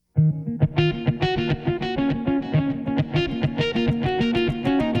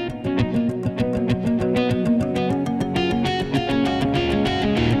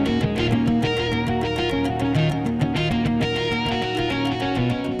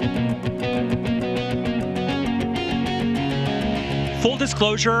Full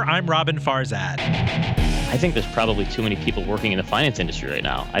disclosure, I'm Robin Farzad. I think there's probably too many people working in the finance industry right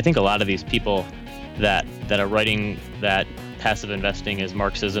now. I think a lot of these people that are writing that passive investing is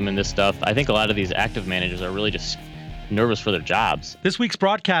Marxism and this stuff, I think a lot of these active managers are really just nervous for their jobs. This week's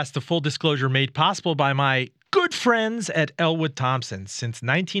broadcast of Full Disclosure made possible by my good friends at Elwood Thompson. Since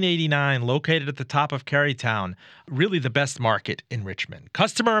 1989, located at the top of Carytown, really the best market in Richmond.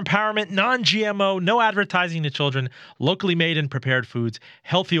 Customer empowerment, non-GMO, no advertising to children, locally made and prepared foods,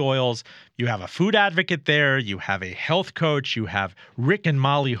 healthy oils. You have a food advocate there. You have a health coach. You have Rick and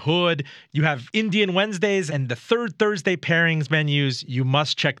Molly Hood. You have Indian Wednesdays and the third Thursday pairings menus. You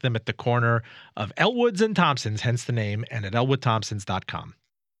must check them at the corner of Elwoods and Thompsons, hence the name, and at elwoodthompsons.com.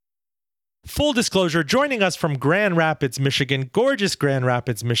 Full disclosure, joining us from Grand Rapids, Michigan, gorgeous Grand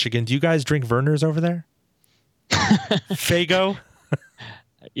Rapids, Michigan. Do you guys drink Vernors over there? Faygo?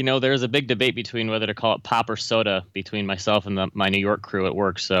 You know, there's a big debate between whether to call it pop or soda between myself and my New York crew at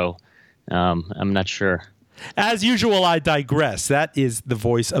work, so I'm not sure. As usual, I digress. That is the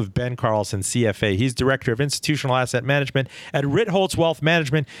voice of Ben Carlson, CFA. He's Director of Institutional Asset Management at Ritholtz Wealth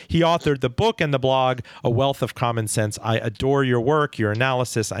Management. He authored the book and the blog, A Wealth of Common Sense. I adore your work, your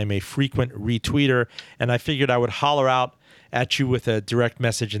analysis. I'm a frequent retweeter, and I figured I would holler out at you with a direct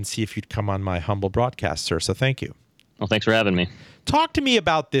message and see if you'd come on my humble broadcast, sir. So thank you. Well, thanks for having me. Talk to me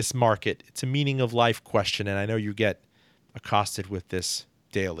about this market. It's a meaning of life question, and I know you get accosted with this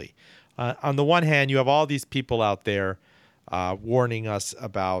daily. On the one hand, you have all these people out there warning us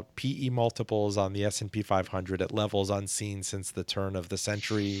about PE multiples on the S&P 500 at levels unseen since the turn of the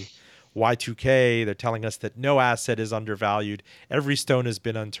century. Y2K, they're telling us that no asset is undervalued. Every stone has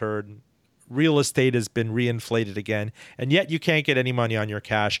been unturned. Real estate has been reinflated again, and yet you can't get any money on your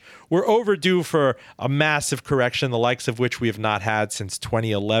cash. We're overdue for a massive correction, the likes of which we have not had since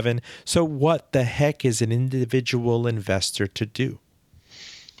 2011. So what the heck is an individual investor to do?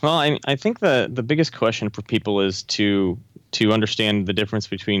 Well, I think the biggest question for people is to understand the difference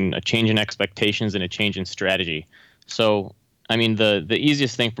between a change in expectations and a change in strategy. So, I mean, the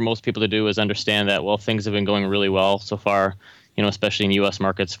easiest thing for most people to do is understand that, well, things have been going really well so far, you know, especially in U.S.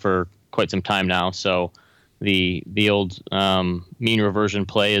 markets for quite some time now. So the old mean reversion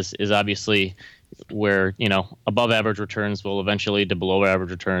play is obviously where, you know, above average returns will eventually lead to below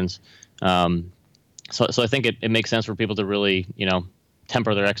average returns. So I think it makes sense for people to really, you know,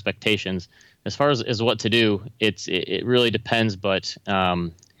 temper their expectations. As far as what to do, it really depends, but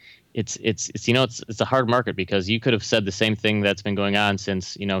it's you know, it's a hard market because you could have said the same thing that's been going on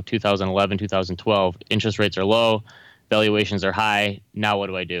since, you know, 2011, 2012. Interest rates are low, valuations are high. Now what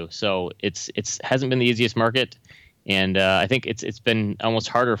do I do? So it's hasn't been the easiest market, and I think it's been almost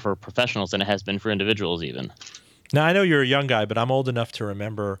harder for professionals than it has been for individuals even. Now, I know you're a young guy, but I'm old enough to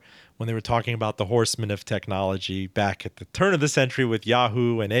remember when they were talking about the horsemen of technology back at the turn of the century with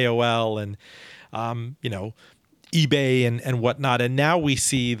Yahoo and AOL and, you know, eBay and whatnot. And now we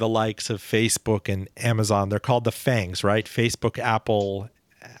see the likes of Facebook and Amazon. They're called the FANGs, right? Facebook, Apple,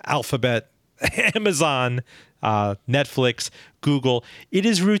 Alphabet, Amazon, Netflix, Google. It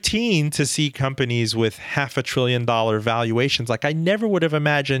is routine to see companies with $500 billion valuations. Like, I never would have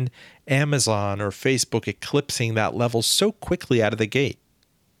imagined Amazon or Facebook eclipsing that level so quickly out of the gate.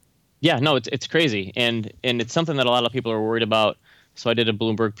 Yeah, no, it's crazy, and it's something that a lot of people are worried about. So I did a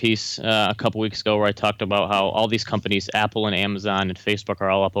Bloomberg piece a couple weeks ago where I talked about how all these companies, Apple and Amazon and Facebook, are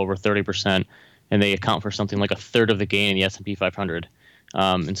all up over 30%, and they account for something like a third of the gain in the S&P 500.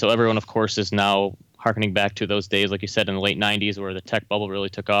 And so everyone, of course, is now harkening back to those days, like you said, in the late 90s where the tech bubble really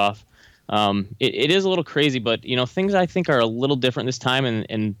took off. It is a little crazy, but, you know, things I think are a little different this time.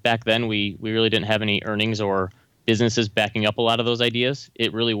 And back then we really didn't have any earnings or businesses backing up a lot of those ideas.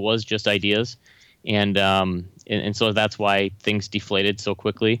 It really was just ideas. And so that's why things deflated so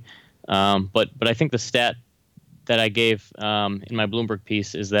quickly. But I think the stat that I gave in my Bloomberg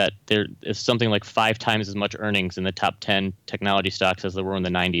piece is that there is something like 5 times as much earnings in the top 10 technology stocks as there were in the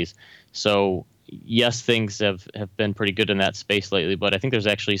 90s. So yes, things have been pretty good in that space lately, but I think there's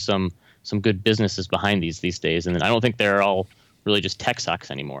actually some good businesses behind these days. And I don't think they're all really just tech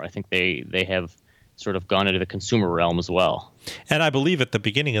stocks anymore. I think they have sort of gone into the consumer realm as well. And I believe at the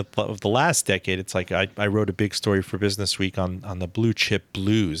beginning of the last decade, it's like I wrote a big story for Business Week on the blue chip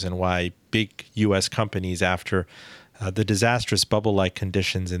blues and why big U.S. companies after the disastrous bubble-like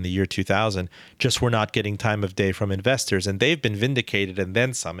conditions in the year 2000 just were not getting time of day from investors. And they've been vindicated and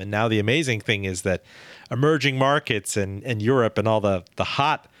then some. And now the amazing thing is that emerging markets and Europe and all the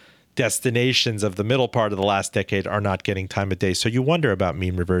hot destinations of the middle part of the last decade are not getting time of day. So you wonder about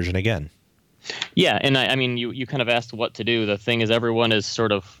mean reversion again. Yeah, and I mean, you kind of asked what to do. The thing is, everyone is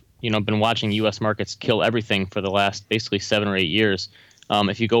sort of been watching U.S. markets kill everything for the last basically 7 or 8 years.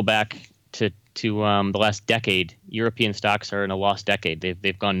 If you go back to the last decade, European stocks are in a lost decade.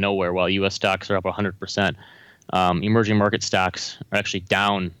 They've gone nowhere, while U.S. stocks are up 100%. Emerging market stocks are actually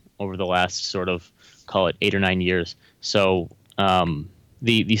down over the last sort of, call it 8 or 9 years. So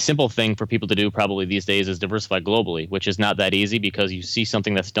the simple thing for people to do probably these days is diversify globally, which is not that easy because you see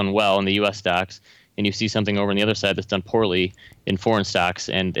something that's done well in the U.S. stocks and you see something over on the other side that's done poorly in foreign stocks,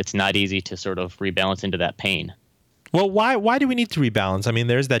 and it's not easy to sort of rebalance into that pain. Well, why do we need to rebalance? I mean,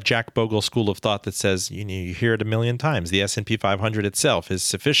 there's that Jack Bogle school of thought that says, you hear it a million times, the S&P 500 itself is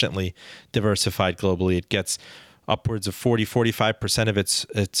sufficiently diversified globally. It gets upwards of 45% of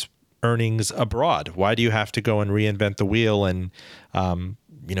its earnings abroad. Why do you have to go and reinvent the wheel and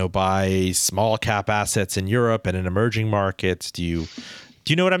buy small cap assets in Europe and in emerging markets? Do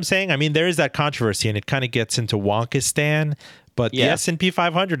you know what I'm saying? I mean, there is that controversy, and it kind of gets into Wonkistan, but the S&P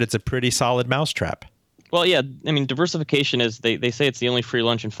 500, it's a pretty solid mousetrap. Well, yeah, I mean, diversification is, they say it's the only free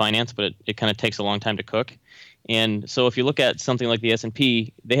lunch in finance, but it kind of takes a long time to cook. And so if you look at something like the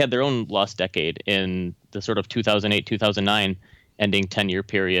S&P, they had their own lost decade in the sort of 2008, 2009 ending 10-year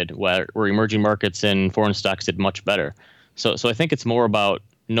period where emerging markets and foreign stocks did much better. So I think it's more about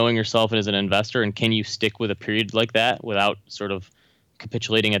knowing yourself as an investor, and can you stick with a period like that without sort of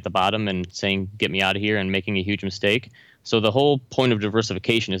capitulating at the bottom and saying, get me out of here, and making a huge mistake. So the whole point of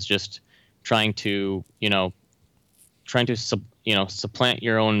diversification is just trying to supplant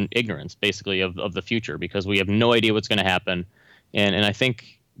your own ignorance, basically, of the future, because we have no idea what's going to happen. And I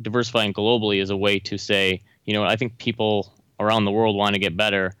think diversifying globally is a way to say, I think people around the world want to get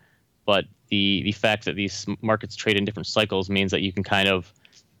better, but the fact that these markets trade in different cycles means that you can kind of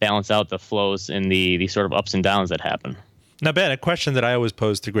balance out the flows and the sort of ups and downs that happen. Now, Ben, a question that I always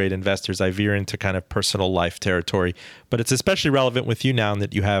pose to great investors, I veer into kind of personal life territory, but it's especially relevant with you now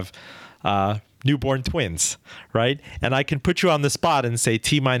that you have newborn twins, right? And I can put you on the spot and say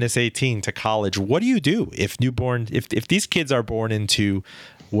T-18 to college. What do you do if these kids are born into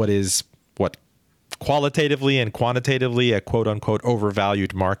what qualitatively and quantitatively a quote unquote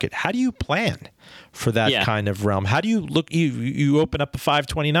overvalued market? How do you plan for that kind of realm? How do you look? You open up a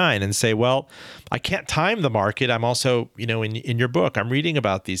 529 and say, well, I can't time the market. I'm also, in your book, I'm reading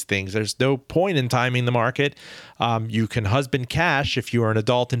about these things. There's no point in timing the market. You can husband cash. If you are an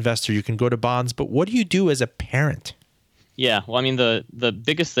adult investor, you can go to bonds. But what do you do as a parent? Yeah, well, I mean, the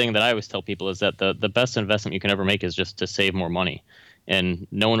biggest thing that I always tell people is that the best investment you can ever make is just to save more money. And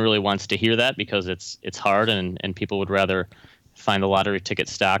no one really wants to hear that because it's hard, and people would rather find the lottery ticket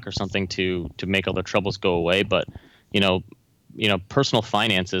stock or something to make all their troubles go away. But personal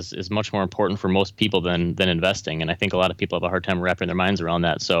finance is much more important for most people than investing, and I think a lot of people have a hard time wrapping their minds around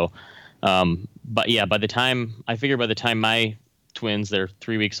that. So, by the time my twins, they're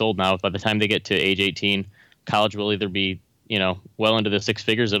 3 weeks old now, by the time they get to age 18, college will either be well into the six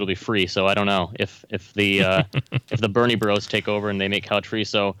figures, it'll be free. So I don't know if the if the Bernie Bros take over and they make college free.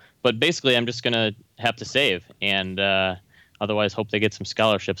 So, but basically, I'm just gonna have to save, and otherwise hope they get some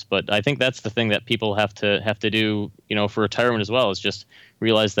scholarships. But I think that's the thing that people have to do, for retirement as well, is just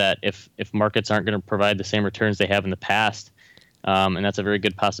realize that if markets aren't going to provide the same returns they have in the past, and that's a very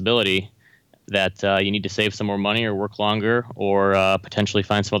good possibility, that you need to save some more money or work longer or potentially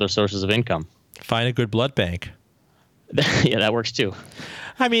find some other sources of income. Find a good blood bank. Yeah, that works too.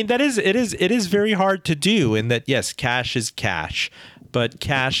 I mean, it is very hard to do, in that, yes, cash is cash, but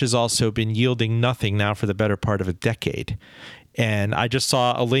cash has also been yielding nothing now for the better part of a decade. And I just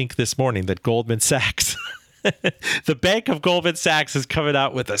saw a link this morning that Goldman Sachs, the Bank of Goldman Sachs, is coming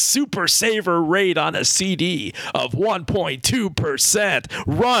out with a super saver rate on a CD of 1.2%.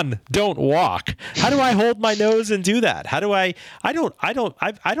 Run, don't walk. How do I hold my nose and do that? How do I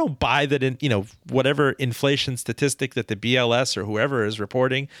don't buy that in, whatever inflation statistic that the BLS or whoever is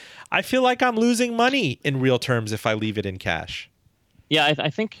reporting. I feel like I'm losing money in real terms if I leave it in cash. Yeah, I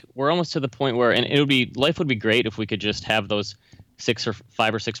think we're almost to the point where, and life would be great if we could just have those 5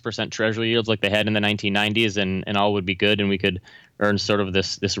 or 6% treasury yields like they had in the 1990s, and all would be good, and we could earn sort of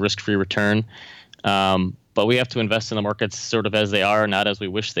this risk-free return. But we have to invest in the markets sort of as they are, not as we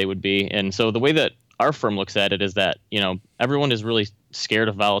wish they would be. And so the way that our firm looks at it is that, everyone is really scared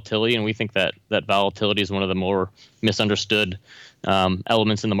of volatility, and we think that volatility is one of the more misunderstood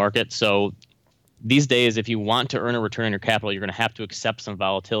elements in the market. So these days, if you want to earn a return on your capital, you're going to have to accept some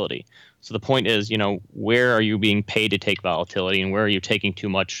volatility. So the point is, where are you being paid to take volatility, and where are you taking too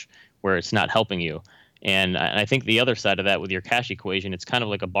much where it's not helping you? And I think the other side of that with your cash equation, it's kind of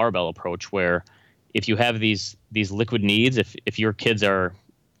like a barbell approach, where if you have these liquid needs, if your kids are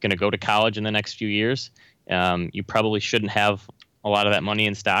going to go to college in the next few years, you probably shouldn't have a lot of that money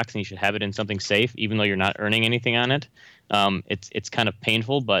in stocks and you should have it in something safe, even though you're not earning anything on it. It's kind of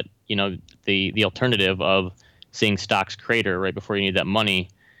painful, but the alternative of seeing stocks crater right before you need that money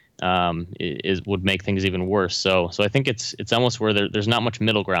would make things even worse. So I think it's almost where there's not much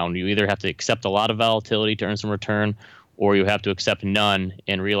middle ground. You either have to accept a lot of volatility to earn some return, or you have to accept none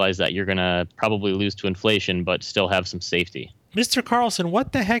and realize that you're going to probably lose to inflation, but still have some safety. Mr. Carlson,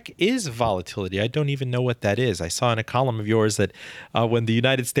 what the heck is volatility? I don't even know what that is. I saw in a column of yours that when the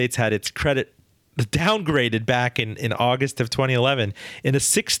United States had its credit downgraded back in August of 2011, in a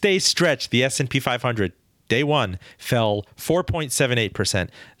 6-day stretch, the S&P 500, day one, fell 4.78%.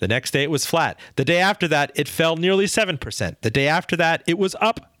 The next day, it was flat. The day after that, it fell nearly 7%. The day after that, it was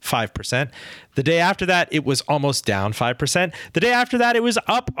up 5%. The day after that, it was almost down 5%. The day after that, it was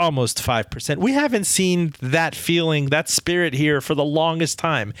up almost 5%. We haven't seen that feeling, that spirit here for the longest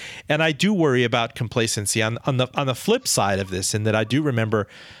time. And I do worry about complacency on the flip side of this, in that I do remember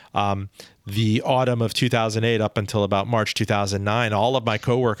the autumn of 2008 up until about March 2009, all of my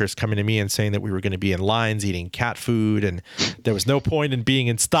coworkers coming to me and saying that we were going to be in lines eating cat food and there was no point in being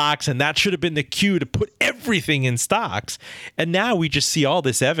in stocks, and that should have been the cue to put everything in stocks. And now we just see all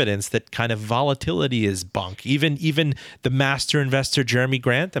this evidence that kind of volatility is bunk. Even the master investor Jeremy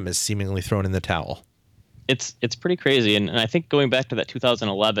Grantham has seemingly thrown in the towel. It's pretty crazy. And I think going back to that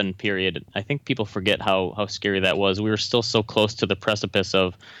 2011 period, I think people forget how scary that was. We were still so close to the precipice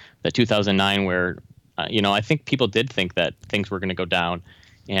of that 2009 where, I think people did think that things were going to go down.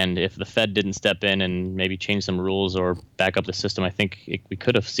 And if the Fed didn't step in and maybe change some rules or back up the system, I think we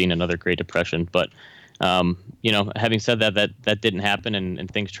could have seen another Great Depression. But, having said that didn't happen and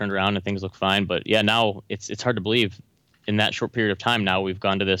things turned around and things look fine. But yeah, now it's hard to believe. In that short period of time now, we've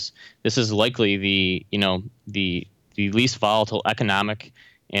gone to this. This is likely the least volatile economic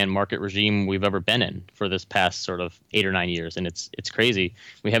and market regime we've ever been in for this past sort of 8 or 9 years, and it's crazy.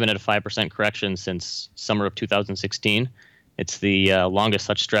 We haven't had a 5% correction since summer of 2016. It's the longest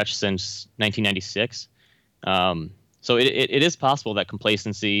such stretch since 1996. So it is possible that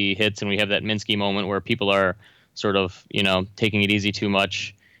complacency hits and we have that Minsky moment where people are sort of taking it easy too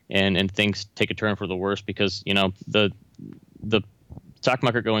much. And things take a turn for the worse because the stock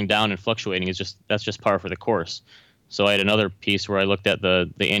market going down and fluctuating that's just par for the course. So I had another piece where I looked at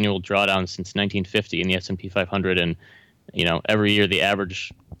the annual drawdown since 1950 in the S&P 500, and every year the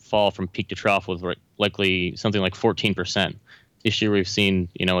average fall from peak to trough was likely something like 14%. This year we've seen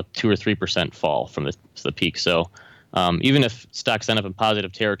a 2 or 3% fall from the peak. So even if stocks end up in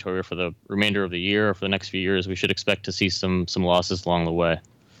positive territory for the remainder of the year or for the next few years, we should expect to see some losses along the way.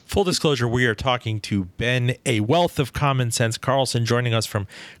 Full disclosure, we are talking to Ben, a wealth of common sense Carlson, joining us from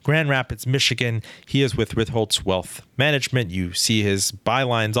Grand Rapids, Michigan. He is with Ritholtz Wealth Management. You see his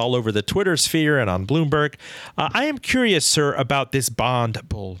bylines all over the Twitter sphere and on Bloomberg. I am curious, sir, about this bond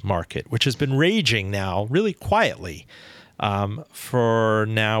bull market, which has been raging now really quietly for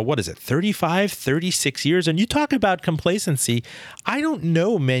now, 35, 36 years. And you talk about complacency. I don't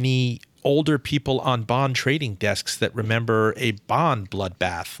know many older people on bond trading desks that remember a bond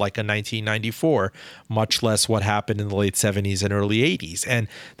bloodbath like a 1994, much less what happened in the late 70s and early 80s. And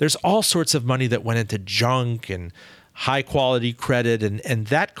there's all sorts of money that went into junk and high quality credit, and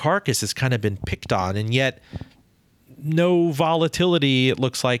that carcass has kind of been picked on, and yet no volatility, it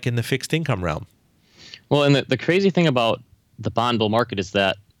looks like, in the fixed income realm. Well, and the crazy thing about the bond bull market is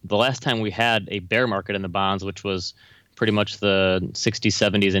that the last time we had a bear market in the bonds, which was pretty much the 60s,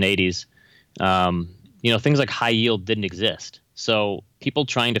 70s, and 80s, things like high yield didn't exist. So people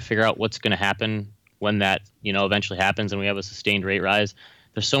trying to figure out what's going to happen when that, eventually happens and we have a sustained rate rise.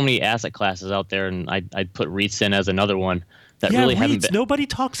 There's so many asset classes out there, and I'd put REITs in as another one that really haven't been. Nobody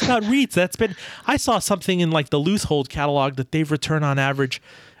talks about REITs. I saw something in like the Leasehold catalog that they've returned on average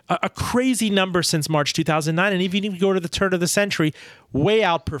a crazy number since March 2009, and even if you go to the turn of the century, way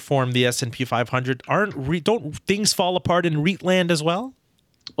outperformed the S&P 500. Don't things fall apart in REIT land as well?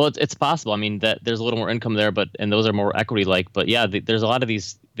 Well, it's possible. I mean, that there's a little more income there, and those are more equity-like. But yeah, there's a lot of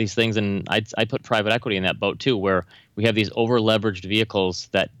these things, and I put private equity in that boat too, where we have these over-leveraged vehicles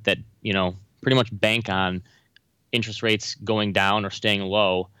that pretty much bank on interest rates going down or staying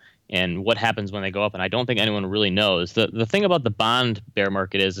low, and what happens when they go up. And I don't think anyone really knows. The thing about the bond bear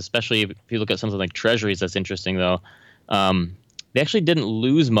market is, especially if you look at something like treasuries, that's interesting though. They actually didn't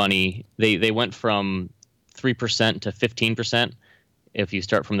lose money. They went from 3% to 15%. If you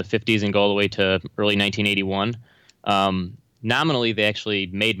start from the 50s and go all the way to early 1981, nominally they actually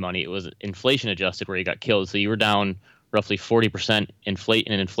made money. It was inflation adjusted where you got killed. So you were down roughly 40% in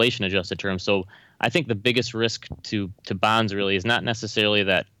inflation adjusted terms. So I think the biggest risk to bonds really is not necessarily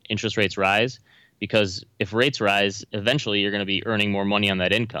that interest rates rise, because if rates rise, eventually you're going to be earning more money on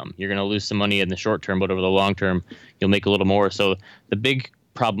that income. You're going to lose some money in the short term, but over the long term, you'll make a little more. So the big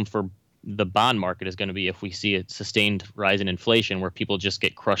problem for the bond market is going to be if we see a sustained rise in inflation where people just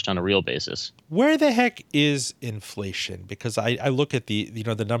get crushed on a real basis. Where the heck is inflation? Because I look at the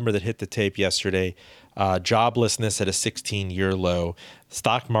number that hit the tape yesterday, joblessness at a 16-year low,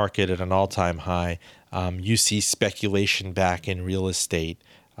 stock market at an all-time high. You see speculation back in real estate.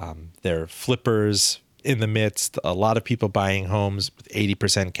 There are flippers in the midst, a lot of people buying homes with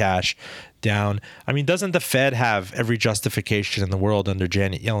 80% cash down. I mean, doesn't the Fed have every justification in the world under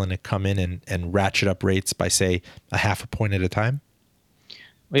Janet Yellen to come in and ratchet up rates by, say, 0.5 point at a time?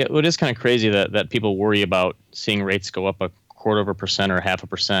 Well, yeah, it is kind of crazy that people worry about seeing rates go up 0.25% or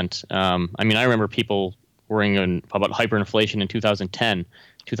 0.5%. I mean, I remember people worrying about hyperinflation in 2010,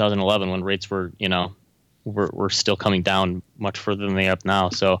 2011, when rates were, were still coming down much further than they are now.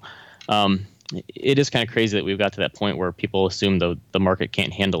 So it is kind of crazy that we've got to that point where people assume the market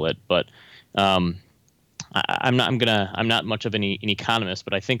can't handle it. But I'm not much of an economist,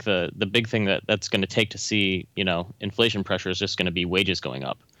 but I think the big thing that's going to take to see inflation pressure is just going to be wages going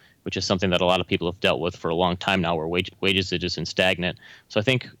up, which is something that a lot of people have dealt with for a long time now, where wages are just stagnant. So I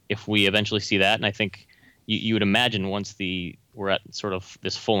think if we eventually see that, and I think you would imagine once we're at sort of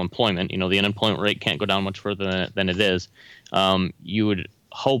this full employment, the unemployment rate can't go down much further than it is. You would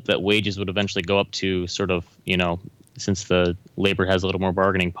hope that wages would eventually go up to sort of, since the labor has a little more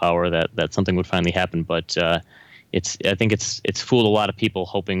bargaining power, that something would finally happen. But I think it's fooled a lot of people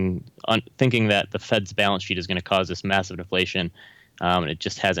thinking that the Fed's balance sheet is going to cause this massive inflation. And it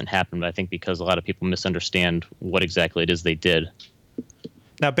just hasn't happened, I think, because a lot of people misunderstand what exactly it is they did.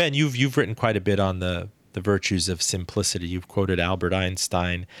 Now, Ben, you've written quite a bit on the virtues of simplicity. You've quoted Albert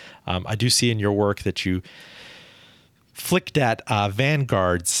Einstein. I do see in your work that you flicked at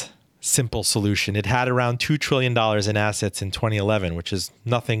Vanguard's simple solution. It had around $2 trillion in assets in 2011, which is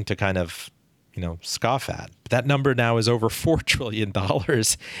nothing to kind of, scoff at. But that number now is over $4 trillion,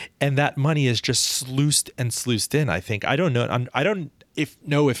 and that money is just sluiced in, I think. I don't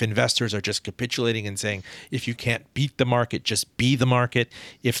know if investors are just capitulating and saying, if you can't beat the market, just be the market.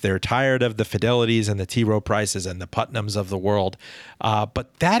 If they're tired of the Fidelities and the T. Rowe Prices and the Putnams of the world.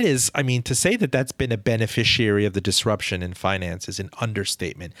 But that is, to say that that's been a beneficiary of the disruption in finance is an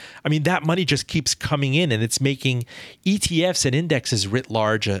understatement. That money just keeps coming in, and it's making ETFs and indexes writ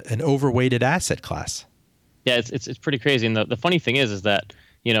large an overweighted asset class. Yeah, it's pretty crazy. And the funny thing is that,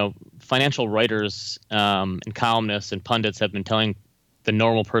 financial writers and columnists and pundits have been telling the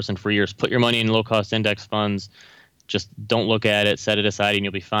normal person for years, put your money in low-cost index funds, just don't look at it, set it aside, and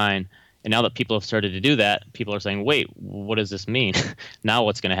you'll be fine. And now that people have started to do that, people are saying, wait, what does this mean? Now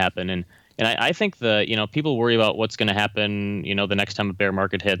what's going to happen? And I think people worry about what's going to happen, the next time a bear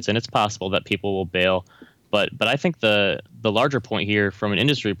market hits, and it's possible that people will bail. But I think the larger point here from an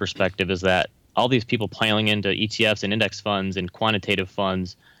industry perspective is that all these people piling into ETFs and index funds and quantitative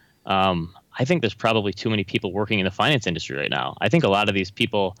funds, I think there's probably too many people working in the finance industry right now. I think a lot of these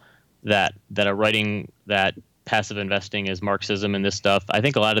people that are writing that passive investing is Marxism and this stuff, I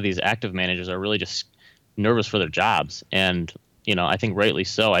think a lot of these active managers are really just nervous for their jobs. And, I think rightly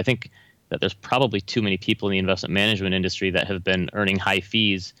so. I think that there's probably too many people in the investment management industry that have been earning high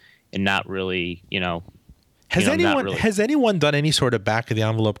fees and not really, Has anyone done any sort of back of the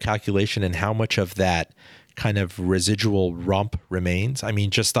envelope calculation and how much of that kind of residual rump remains?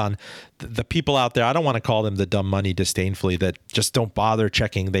 Just on the people out there, I don't want to call them the dumb money disdainfully, that just don't bother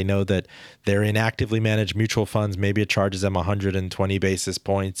checking. They know that they're in actively managed mutual funds. Maybe it charges them 120 basis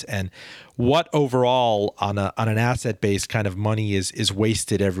points. And what overall on an asset-based kind of money is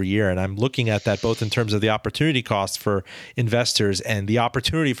wasted every year. And I'm looking at that both in terms of the opportunity cost for investors and the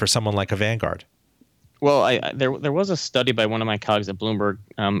opportunity for someone like a Vanguard. Well, there was a study by one of my colleagues at Bloomberg,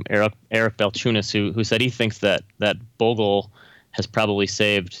 Eric Balchunas, who said he thinks that Bogle has probably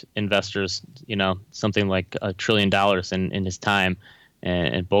saved investors, something like $1 trillion in his time,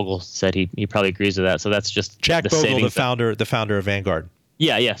 and Bogle said he probably agrees with that. So that's just Jack Bogle, the founder of Vanguard.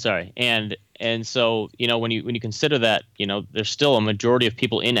 Yeah, sorry, and so when you consider that there's still a majority of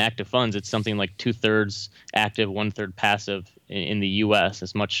people in active funds, it's something like 2/3 active, 1/3 passive in the U.S.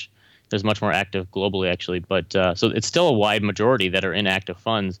 There's much more active globally, actually, but so it's still a wide majority that are in active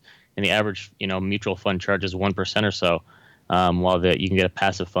funds, and the average, mutual fund charges 1% or so, while you can get a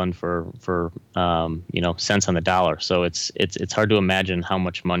passive fund for cents on the dollar. So it's hard to imagine how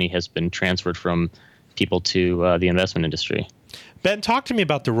much money has been transferred from people to the investment industry. Ben, talk to me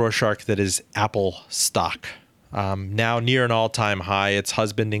about the Rorschach that is Apple stock. now near an all-time high. It's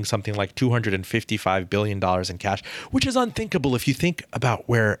husbanding something like $255 billion in cash, which is unthinkable if you think about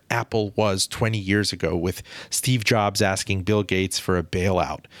where Apple was 20 years ago with Steve Jobs asking Bill Gates for a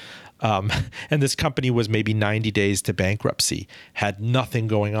bailout. And this company was maybe 90 days to bankruptcy, had nothing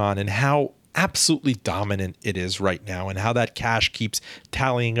going on, and how absolutely dominant it is right now and how that cash keeps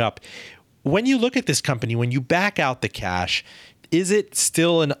tallying up. When you look at this company, when you back out the cash, is it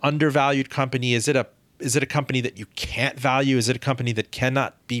still an undervalued company? Is it a company that you can't value? Is it a company that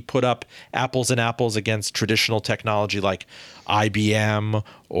cannot be put up apples and apples against traditional technology like IBM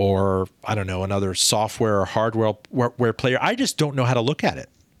or, I don't know, another software or hardware player? I just don't know how to look at it.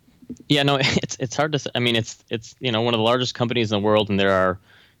 Yeah, no, it's hard to. I mean, it's one of the largest companies in the world, and there are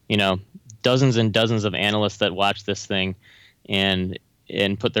dozens and dozens of analysts that watch this thing, and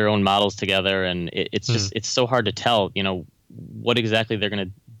put their own models together, and it's just it's so hard to tell what exactly they're going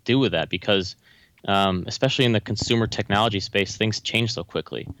to do with that, because especially in the consumer technology space, things change so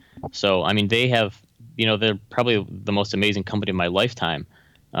quickly. So I mean, they have they're probably the most amazing company of my lifetime,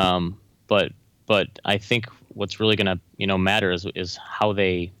 but I think what's really going to matter is how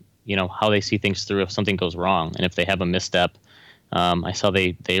they how they see things through if something goes wrong, and if they have a misstep. I saw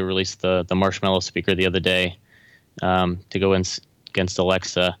they released the Marshmallow speaker the other day to go against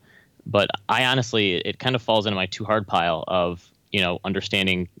Alexa, but I honestly, it kind of falls into my too hard pile of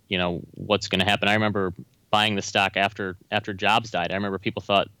understanding what's going to happen. I remember buying the stock after Jobs died. I remember people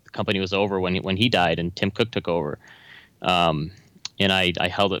thought the company was over when he died and Tim Cook took over, and I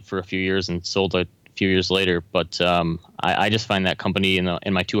held it for a few years and sold it a few years later. But I just find that company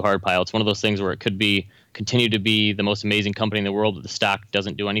in my too hard pile. It's one of those things where it could continue to be the most amazing company in the world, but the stock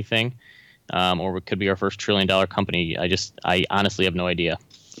doesn't do anything, or it could be our first $1 trillion company. I honestly have no idea.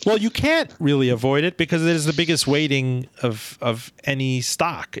 Well, you can't really avoid it because it is the biggest weighting of any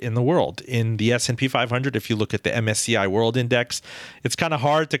stock in the world. In the S&P 500, if you look at the MSCI World Index, it's kind of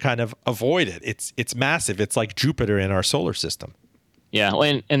hard to kind of avoid it. It's massive. It's like Jupiter in our solar system. Yeah,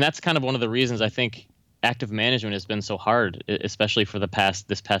 well, and that's kind of one of the reasons I think active management has been so hard, especially for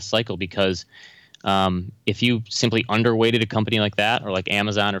this past cycle, because if you simply underweighted a company like that, or like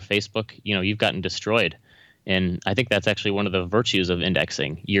Amazon or Facebook, you've gotten destroyed. And I think that's actually one of the virtues of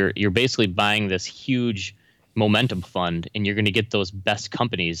indexing. You're basically buying this huge momentum fund, and you're going to get those best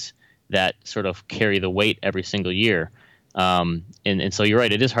companies that sort of carry the weight every single year. And so you're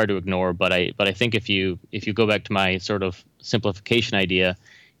right, it is hard to ignore. But I think if you go back to my sort of simplification idea,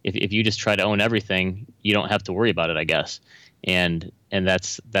 if you just try to own everything, you don't have to worry about it, I guess. And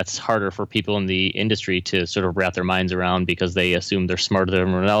that's harder for people in the industry to sort of wrap their minds around, because they assume they're smarter than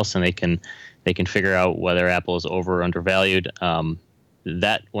everyone else, and they can figure out whether Apple is over or undervalued.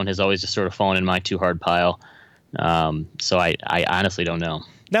 That one has always just sort of fallen in my too hard pile. So I honestly don't know.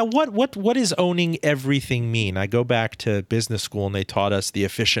 Now, what does owning everything mean? I go back to business school, and they taught us the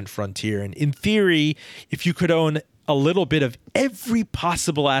efficient frontier. And in theory, if you could own a little bit of every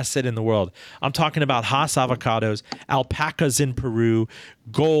possible asset in the world. I'm talking about Hass avocados, alpacas in Peru,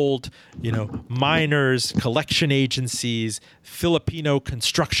 gold, miners, collection agencies, Filipino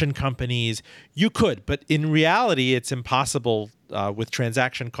construction companies. You could, but in reality, it's impossible with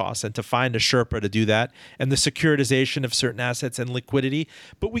transaction costs and to find a Sherpa to do that, and the securitization of certain assets and liquidity.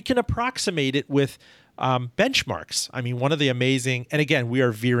 But we can approximate it with benchmarks. I mean, one of the amazing, and again, we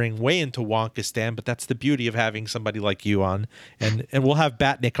are veering way into Wonkistan, but that's the beauty of having somebody like you on, and we'll have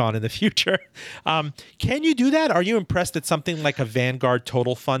Batnick on in the future. Can you do that? Are you impressed at something like a Vanguard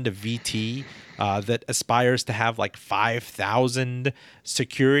Total Fund, a VT, that aspires to have like 5,000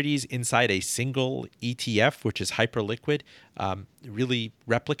 securities inside a single ETF, which is hyperliquid, really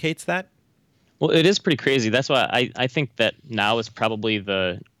replicates that? Well, it is pretty crazy. That's why I think that now is probably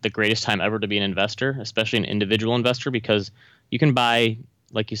the greatest time ever to be an investor, especially an individual investor, because you can buy,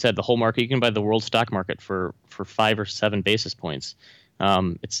 like you said, the whole market. You can buy the world stock market for 5 or 7 basis points.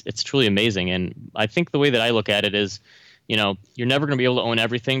 It's truly amazing. And I think the way that I look at it is, you're never going to be able to own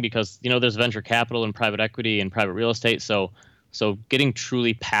everything, because there's venture capital and private equity and private real estate. So getting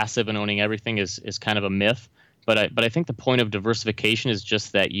truly passive and owning everything is kind of a myth. But I think the point of diversification is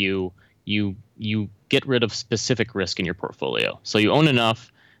just that you get rid of specific risk in your portfolio. So you own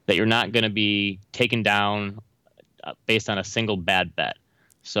enough that you're not going to be taken down based on a single bad bet.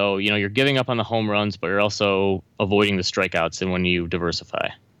 So, you're giving up on the home runs, but you're also avoiding the strikeouts. And when you diversify,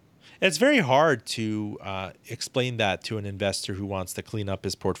 it's very hard to explain that to an investor who wants to clean up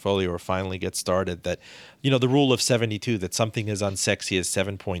his portfolio or finally get started, that, the rule of 72, that something as unsexy as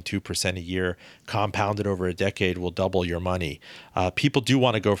 7.2% a year compounded over a decade will double your money. People do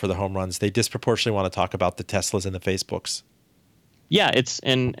want to go for the home runs. They disproportionately want to talk about the Teslas and the Facebooks. Yeah,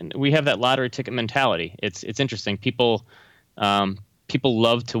 and we have that lottery ticket mentality. It's interesting. People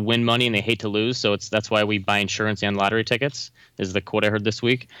love to win money and they hate to lose. So that's why we buy insurance and lottery tickets. Is the quote I heard this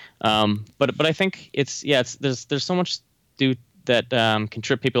week. But I think there's so much that can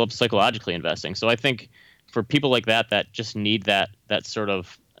trip people up psychologically investing. So I think for people like that just need that sort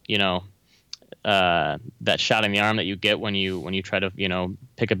of that shot in the arm that you get when you try to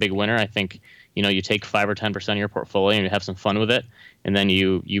pick a big winner. I think you take 5 or 10% of your portfolio and you have some fun with it, and then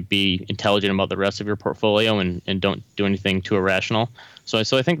you be intelligent about the rest of your portfolio and don't do anything too irrational. So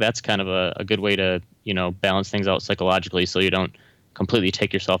I think that's kind of a good way to balance things out psychologically, so you don't completely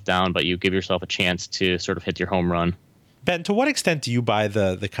take yourself down, but you give yourself a chance to sort of hit your home run. Ben, to what extent do you buy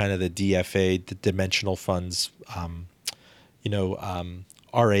the kind of the DFA, the dimensional funds,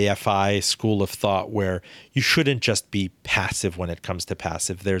 RAFI school of thought, where you shouldn't just be passive when it comes to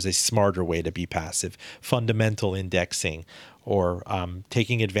passive? There's a smarter way to be passive, fundamental indexing, or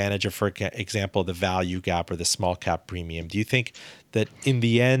taking advantage of, for example, the value gap or the small cap premium. Do you think that in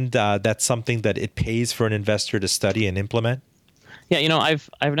the end, that's something that it pays for an investor to study and implement? Yeah, I've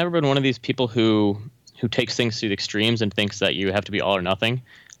never been one of these people who takes things to the extremes and thinks that you have to be all or nothing.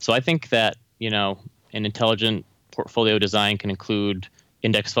 So I think that an intelligent portfolio design can include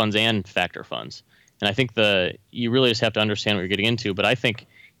index funds and factor funds. And I think you really just have to understand what you're getting into. But I think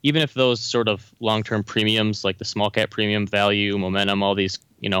even if those sort of long-term premiums, like the small cap premium, value, momentum, all these,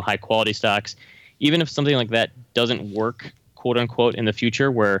 high quality stocks, even if something like that doesn't work, quote unquote, in the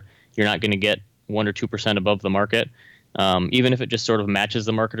future, where you're not going to get 1 or 2% above the market, even if it just sort of matches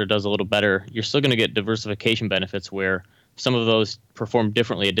the market or does a little better, you're still going to get diversification benefits where some of those perform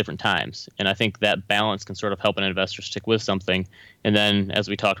differently at different times. And I think that balance can sort of help an investor stick with something. And then, as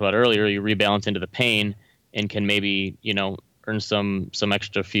we talked about earlier, you rebalance into the pain and can maybe, earn some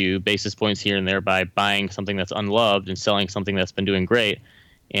extra few basis points here and there by buying something that's unloved and selling something that's been doing great,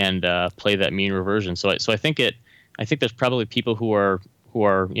 and play that mean reversion. So I think there's probably people who are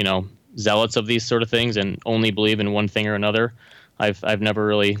zealots of these sort of things and only believe in one thing or another. I've never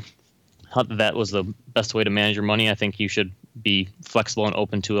really thought that was the best way to manage your money. I think you should be flexible and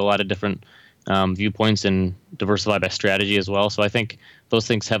open to a lot of different viewpoints and diversify by strategy as well. So I think those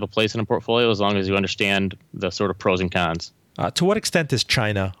things have a place in a portfolio as long as you understand the sort of pros and cons. To what extent is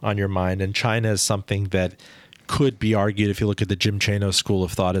China on your mind? And China is something that could be argued, if you look at the Jim Chanos school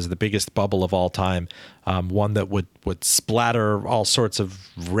of thought, as the biggest bubble of all time, one that would splatter all sorts of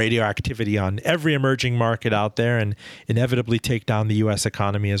radioactivity on every emerging market out there and inevitably take down the U.S.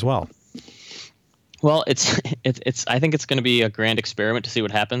 economy as well. Well, it's. I think it's going to be a grand experiment to see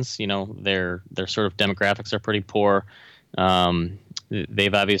what happens. Their sort of demographics are pretty poor.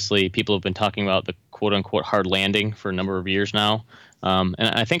 They've obviously, people have been talking about the quote unquote hard landing for a number of years now, and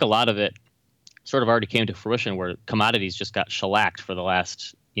I think a lot of it sort of already came to fruition, where commodities just got shellacked for the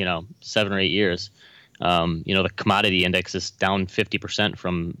last 7 or 8 years. The commodity index is down 50%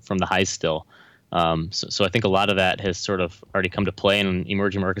 from the highs still. So I think a lot of that has sort of already come to play, and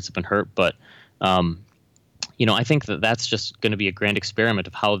emerging markets have been hurt, but. I think that's just going to be a grand experiment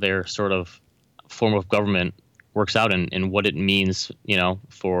of how their sort of form of government works out and what it means,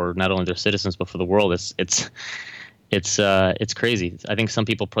 for not only their citizens but for the world. It's crazy. I think some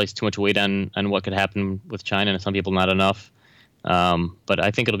people place too much weight on what could happen with China, and some people not enough. But I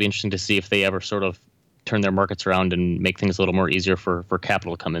think it'll be interesting to see if they ever sort of turn their markets around and make things a little more easier for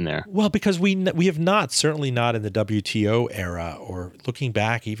capital to come in there. Well, because we have not, certainly not in the WTO era, or looking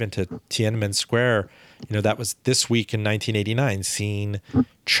back even to Tiananmen Square, that was this week in 1989, seen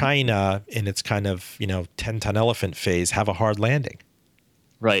China in its kind of 10-ton elephant phase have a hard landing.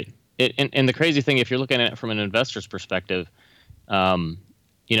 Right. And the crazy thing, if you're looking at it from an investor's perspective,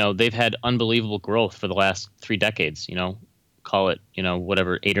 they've had unbelievable growth for the last 3 decades. Call it,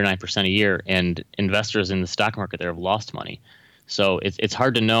 whatever, 8 or 9% a year, and investors in the stock market there have lost money. So it's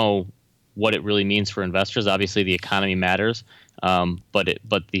hard to know what it really means for investors. Obviously, the economy matters, but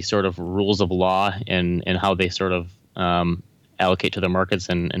the sort of rules of law and how they sort of allocate to their markets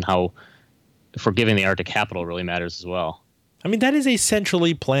and how forgiving they are to capital really matters as well. I mean, that is a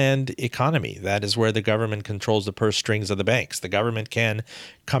centrally planned economy. That is where the government controls the purse strings of the banks. The government can,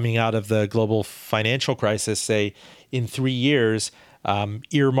 coming out of the global financial crisis, say, in 3 years,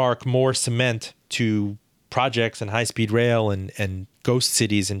 earmark more cement to projects and high-speed rail and ghost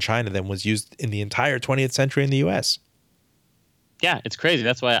cities in China than was used in the entire 20th century in the U.S. Yeah, it's crazy.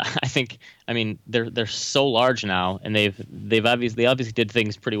 That's why I think, they're so large now, and they obviously did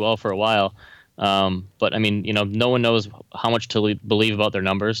things pretty well for a while. But no one knows how much to believe about their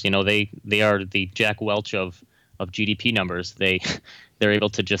numbers. They are the Jack Welch of GDP numbers. They're able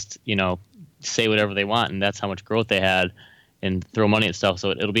to just say whatever they want, and that's how much growth they had. and throw money at stuff.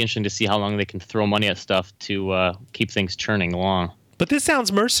 So it'll be interesting to see how long they can throw money at stuff to keep things churning along. But this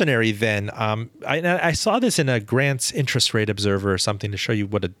sounds mercenary then. I saw this in a Grant's Interest Rate Observer or something to show you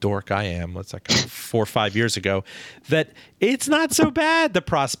what a dork I am. It's like 4 or 5 years ago, that it's not so bad, the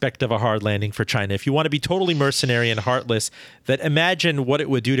prospect of a hard landing for China. If you want to be totally mercenary and heartless, that imagine what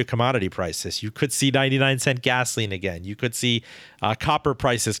it would do to commodity prices. You could see 99-cent gasoline again. You could see copper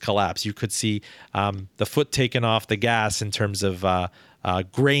prices collapse. You could see the foot taken off the gas in terms of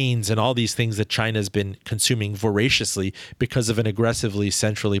grains and all these things that China's been consuming voraciously because of an aggressively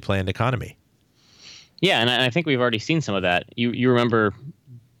centrally planned economy. Yeah, and I think we've already seen some of that. You remember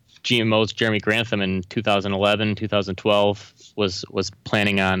GMO's Jeremy Grantham in 2011, 2012 was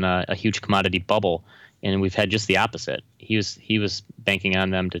planning on a huge commodity bubble, and we've had just the opposite. He was banking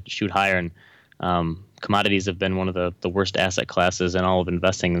on them to shoot higher, and commodities have been one of the worst asset classes in all of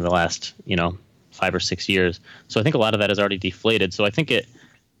investing in the last 5 or 6 years. So I think a lot of that has already deflated. So I think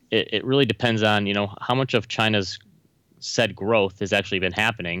it really depends on, how much of China's said growth has actually been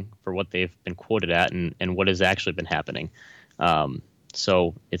happening for what they've been quoted at and what has actually been happening.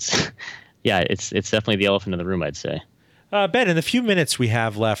 So it's definitely the elephant in the room, I'd say. Ben, in the few minutes we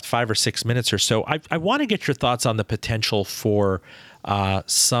have left, 5 or 6 minutes or so, I want to get your thoughts on the potential for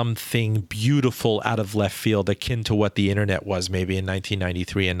something beautiful out of left field, akin to what the internet was maybe in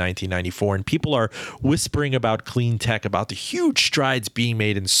 1993 and 1994. And people are whispering about clean tech, about the huge strides being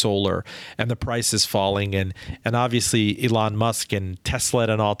made in solar and the prices falling. And obviously Elon Musk and Tesla at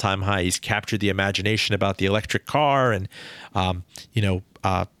an all-time high. He's captured the imagination about the electric car and,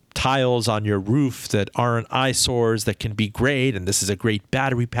 tiles on your roof that aren't eyesores that can be great, and this is a great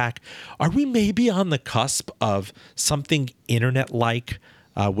battery pack. Are we maybe on the cusp of something internet-like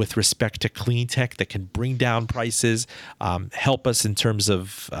with respect to clean tech that can bring down prices, help us in terms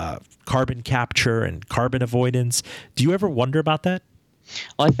of carbon capture and carbon avoidance? Do you ever wonder about that?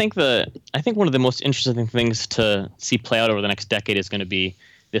 Well, I think one of the most interesting things to see play out over the next decade is going to be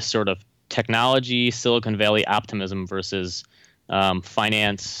this sort of technology, Silicon Valley optimism versus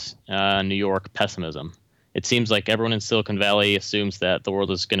finance, New York pessimism. It seems like everyone in Silicon Valley assumes that the world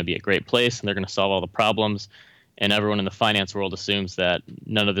is going to be a great place and they're going to solve all the problems. And everyone in the finance world assumes that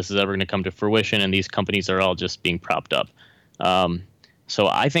none of this is ever going to come to fruition and these companies are all just being propped up. So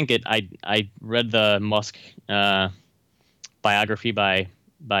I think I read the Musk biography by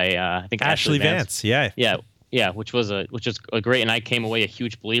I think Ashley Vance. Yeah, which is a great, and I came away a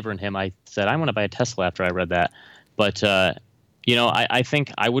huge believer in him. I said I want to buy a Tesla after I read that. But I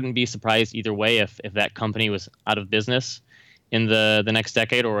think I wouldn't be surprised either way if that company was out of business in the next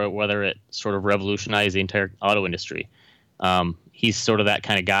decade, or whether it sort of revolutionized the entire auto industry. He's sort of that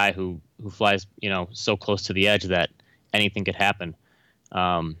kind of guy who flies, so close to the edge that anything could happen.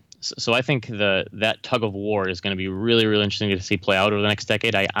 So I think that tug of war is going to be really, really interesting to see play out over the next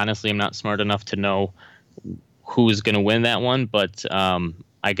decade. I honestly am not smart enough to know who's going to win that one, but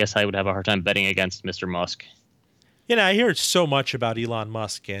I guess I would have a hard time betting against Mr. Musk. I hear so much about Elon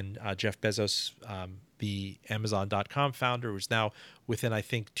Musk and Jeff Bezos, the Amazon.com founder, who's now within, I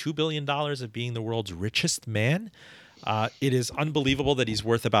think, $2 billion of being the world's richest man. It is unbelievable that he's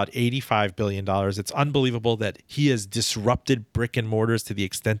worth about $85 billion. It's unbelievable that he has disrupted brick and mortars to the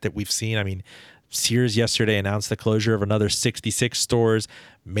extent that we've seen. I mean, Sears yesterday announced the closure of another 66 stores.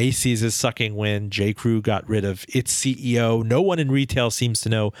 Macy's is sucking wind. J.Crew got rid of its CEO. No one in retail seems to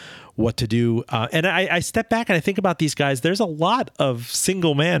know what to do. And I step back and I think about these guys. There's a lot of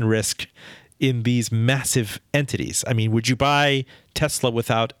single man risk in these massive entities. I mean, would you buy Tesla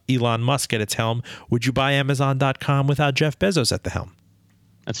without Elon Musk at its helm? Would you buy Amazon.com without Jeff Bezos at the helm?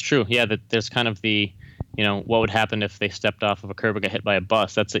 That's true. Yeah, there's kind of the, what would happen if they stepped off of a curb and got hit by a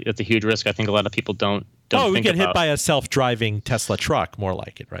bus? That's a huge risk. I think a lot of people don't think about. We get hit by a self-driving Tesla truck, more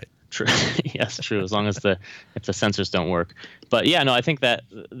like it, right? True. Yes, true. As long as if the sensors don't work. But yeah, no, I think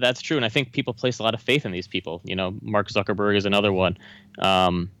that's true, and I think people place a lot of faith in these people. Mark Zuckerberg is another one.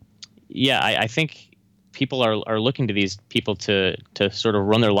 I think people are looking to these people to sort of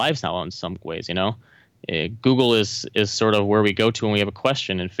run their lives now in some ways. Google is sort of where we go to when we have a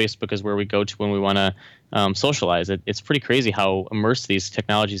question, and Facebook is where we go to when we want to socialize. It's pretty crazy how immersed these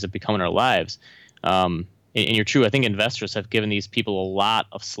technologies have become in our lives. And you're true. I think investors have given these people a lot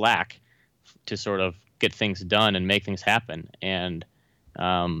of slack to sort of get things done and make things happen. And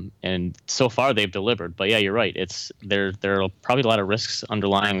so far they've delivered. But yeah, you're right. There are probably a lot of risks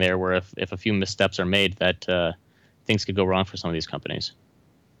underlying there where if a few missteps are made, that things could go wrong for some of these companies.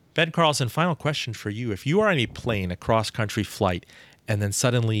 Ben Carlson, final question for you. If you are on a plane, a cross-country flight, and then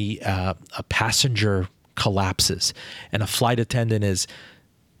suddenly a passenger collapses and a flight attendant is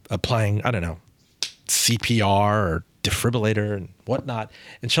applying, I don't know, CPR or defibrillator and whatnot.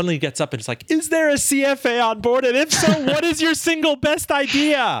 And suddenly he gets up and it's like, is there a CFA on board? And if so, what is your single best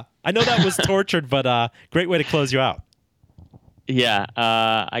idea? I know that was tortured, but great way to close you out. Yeah,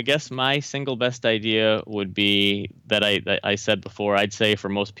 I guess my single best idea would be that I said before. I'd say for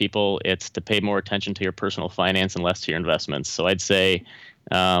most people, it's to pay more attention to your personal finance and less to your investments. So I'd say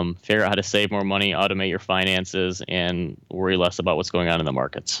figure out how to save more money, automate your finances, and worry less about what's going on in the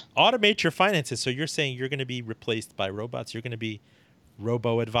markets. Automate your finances. So you're saying you're going to be replaced by robots? You're going to be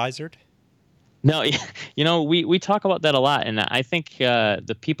robo-advisored? No, we talk about that a lot, and I think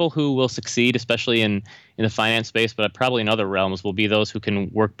the people who will succeed, especially in the finance space, but probably in other realms, will be those who can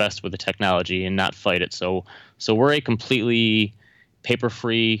work best with the technology and not fight it. So we're a completely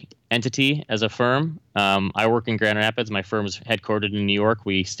paper-free entity as a firm. I work in Grand Rapids. My firm is headquartered in New York.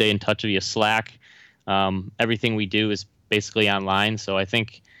 We stay in touch via Slack. Everything we do is basically online. So I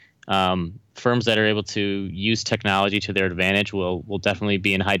think firms that are able to use technology to their advantage will definitely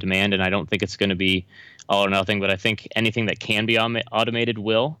be in high demand. And I don't think it's going to be all or nothing, but I think anything that can be automated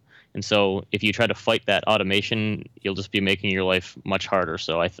will. And so if you try to fight that automation, you'll just be making your life much harder.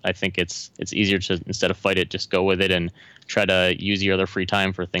 So I think it's easier to, instead of fight it, just go with it and try to use your other free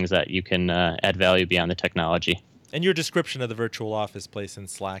time for things that you can add value beyond the technology. And your description of the virtual office place in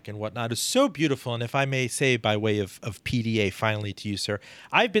Slack and whatnot is so beautiful. And if I may say by way of PDA finally to you, sir,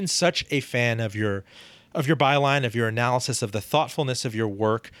 I've been such a fan of your byline, of your analysis, of the thoughtfulness of your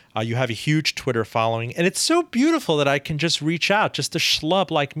work. You have a huge Twitter following. And it's so beautiful that I can just reach out, just a schlub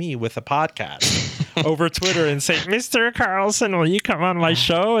like me with a podcast over Twitter and say, Mr. Carlson, will you come on my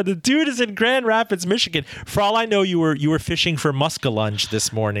show? And the dude is in Grand Rapids, Michigan. For all I know, you were fishing for muskellunge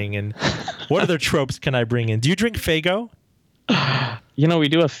this morning. And what other tropes can I bring in? Do you drink Faygo? We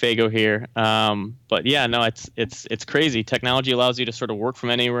do have Faygo here. But yeah, no, it's crazy. Technology allows you to sort of work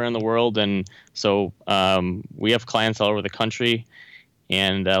from anywhere in the world. And so we have clients all over the country.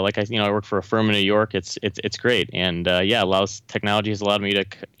 And I work for a firm in New York. It's great. And technology has allowed me to,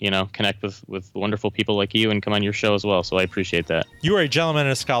 connect with wonderful people like you and come on your show as well. So I appreciate that. You are a gentleman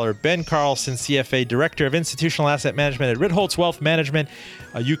and a scholar. Ben Carlson, CFA, Director of Institutional Asset Management at Ritholtz Wealth Management.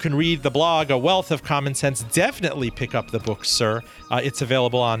 You can read the blog, A Wealth of Common Sense. Definitely pick up the book, sir. It's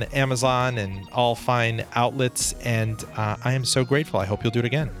available on Amazon and all fine outlets. And I am so grateful. I hope you'll do it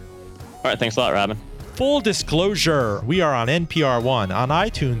again. All right. Thanks a lot, Robin. Full disclosure, we are on NPR One, on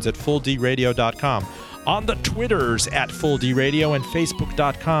iTunes at FullDRadio.com, on the Twitters at FullDRadio and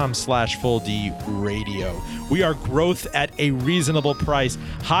Facebook.com/FullDRadio. We are growth at a reasonable price,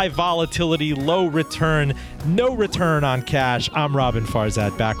 high volatility, low return, no return on cash. I'm Robin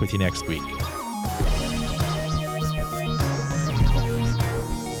Farzad, back with you next week.